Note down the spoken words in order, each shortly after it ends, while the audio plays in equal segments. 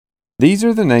These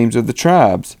are the names of the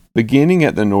tribes, beginning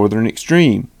at the northern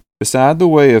extreme, beside the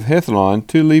way of Hethlon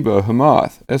to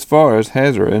Lebo-Hamath, as far as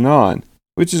Hazar-Enan,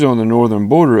 which is on the northern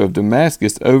border of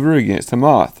Damascus over against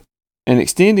Hamath, and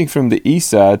extending from the east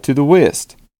side to the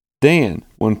west. Dan,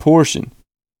 one portion.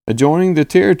 Adjoining the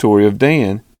territory of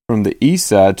Dan, from the east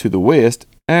side to the west,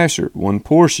 Asher, one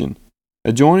portion.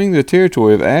 Adjoining the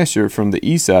territory of Asher from the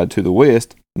east side to the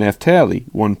west, Naphtali,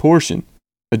 one portion.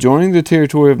 Adjoining the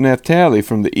territory of Naphtali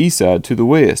from the east side to the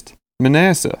west,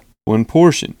 Manasseh, one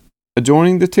portion.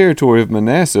 Adjoining the territory of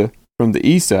Manasseh from the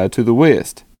east side to the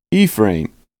west, Ephraim,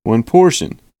 one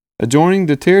portion. Adjoining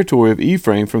the territory of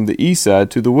Ephraim from the east side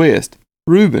to the west,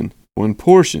 Reuben, one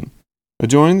portion.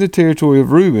 Adjoining the territory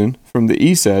of Reuben from the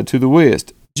east side to the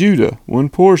west, Judah, one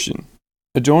portion.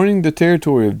 Adjoining the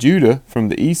territory of Judah from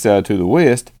the east side to the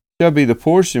west shall be the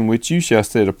portion which you shall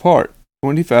set apart,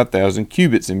 25,000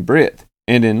 cubits in breadth,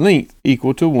 and in length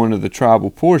equal to one of the tribal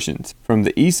portions, from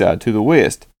the east side to the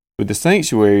west, with the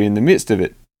sanctuary in the midst of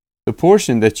it. The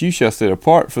portion that you shall set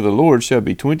apart for the Lord shall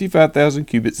be 25,000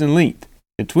 cubits in length,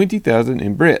 and 20,000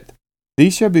 in breadth.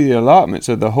 These shall be the allotments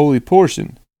of the holy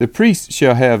portion. The priest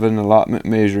shall have an allotment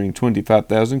measuring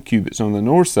 25,000 cubits on the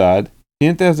north side,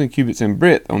 10,000 cubits in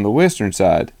breadth on the western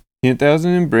side,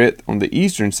 10,000 in breadth on the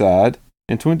eastern side,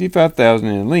 and 25,000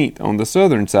 in length on the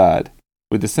southern side,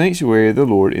 with the sanctuary of the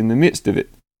Lord in the midst of it.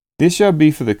 This shall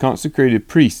be for the consecrated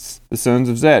priests, the sons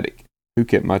of Zadok, who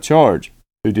kept my charge,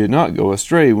 who did not go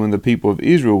astray when the people of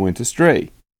Israel went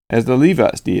astray, as the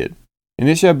Levites did. And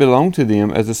it shall belong to them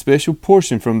as a special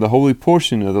portion from the holy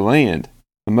portion of the land,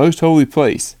 the most holy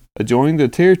place, adjoining the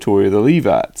territory of the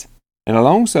Levites. And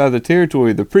alongside the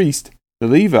territory of the priest, the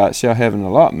Levites shall have an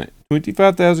allotment,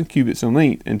 25,000 cubits in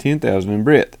length and 10,000 in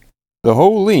breadth. The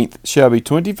whole length shall be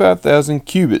 25,000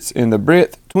 cubits, and the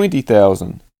breadth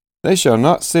 20,000. They shall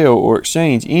not sell or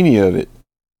exchange any of it.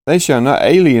 They shall not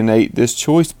alienate this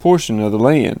choice portion of the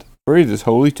land, for it is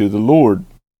holy to the Lord.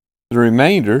 The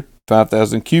remainder,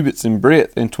 5,000 cubits in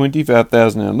breadth and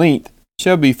 25,000 in length,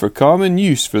 shall be for common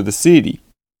use for the city,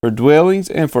 for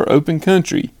dwellings and for open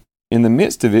country. In the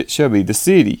midst of it shall be the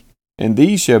city, and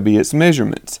these shall be its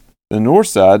measurements. The north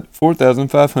side,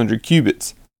 4,500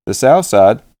 cubits. The south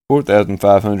side,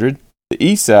 4,500. The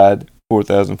east side,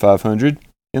 4,500.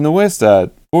 And the west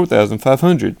side,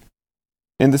 4,500.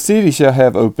 And the city shall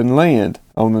have open land.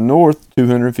 On the north,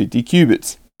 250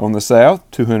 cubits. On the south,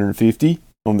 250.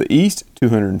 On the east,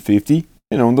 250.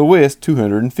 And on the west,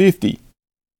 250.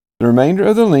 The remainder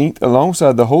of the length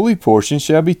alongside the holy portion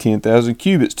shall be 10,000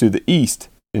 cubits to the east,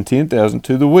 and 10,000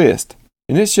 to the west.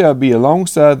 And it shall be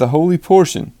alongside the holy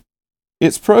portion.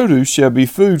 Its produce shall be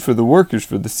food for the workers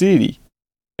for the city.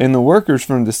 And the workers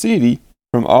from the city,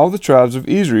 from all the tribes of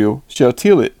Israel, shall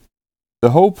till it.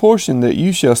 The whole portion that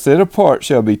you shall set apart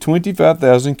shall be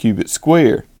 25,000 cubits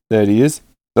square, that is,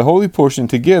 the holy portion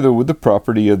together with the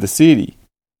property of the city.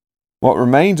 What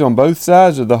remains on both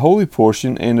sides of the holy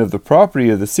portion and of the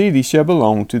property of the city shall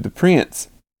belong to the prince,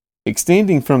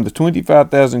 extending from the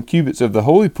 25,000 cubits of the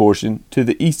holy portion to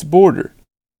the east border,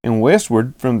 and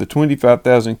westward from the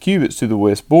 25,000 cubits to the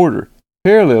west border,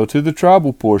 parallel to the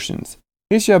tribal portions.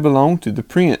 It shall belong to the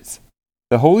prince.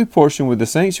 The holy portion with the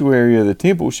sanctuary of the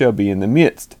temple shall be in the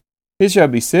midst. It shall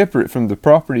be separate from the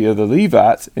property of the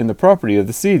Levites and the property of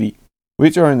the city,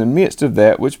 which are in the midst of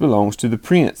that which belongs to the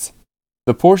prince.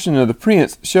 The portion of the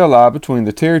prince shall lie between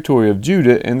the territory of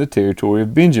Judah and the territory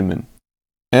of Benjamin.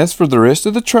 As for the rest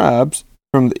of the tribes,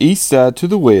 from the east side to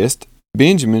the west,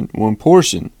 Benjamin one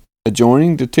portion.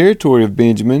 Adjoining the territory of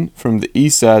Benjamin from the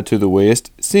east side to the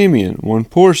west, Simeon one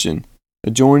portion.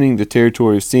 Adjoining the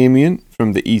territory of Simeon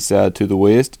from the east side to the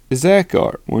west,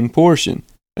 Issachar one portion.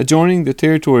 Adjoining the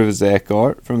territory of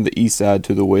Issachar from the east side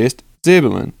to the west,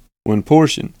 Zebulun one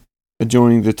portion.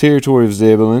 Adjoining the territory of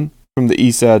Zebulun from the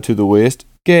east side to the west,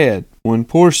 Gad one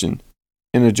portion.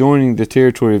 And adjoining the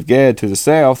territory of Gad to the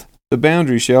south, the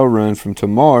boundary shall run from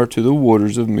Tamar to the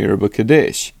waters of Meribah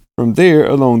Kadesh, from there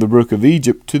along the brook of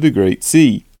Egypt to the great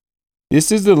sea.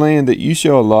 This is the land that you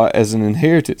shall allot as an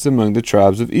inheritance among the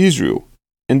tribes of Israel.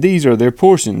 And these are their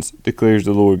portions, declares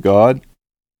the Lord God.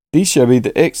 These shall be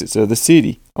the exits of the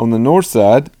city. On the north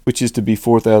side, which is to be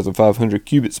 4,500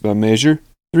 cubits by measure,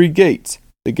 3 gates,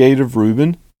 the gate of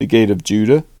Reuben, the gate of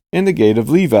Judah, and the gate of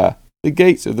Levi, the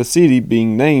gates of the city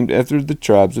being named after the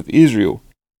tribes of Israel.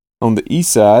 On the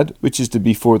east side, which is to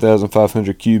be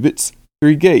 4,500 cubits,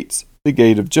 3 gates, the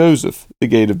gate of Joseph, the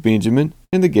gate of Benjamin,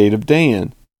 and the gate of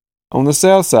Dan. On the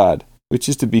south side, which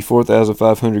is to be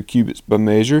 4,500 cubits by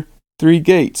measure, 3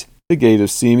 gates, the gate of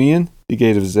Simeon, the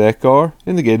gate of Issachar,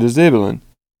 and the gate of Zebulun.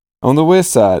 On the west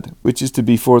side, which is to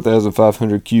be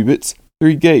 4,500 cubits,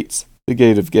 3 gates, the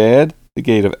gate of Gad, the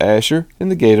gate of Asher, and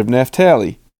the gate of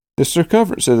Naphtali. The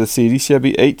circumference of the city shall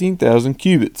be 18,000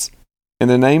 cubits. And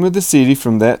the name of the city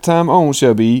from that time on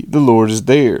shall be, The Lord is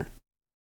there.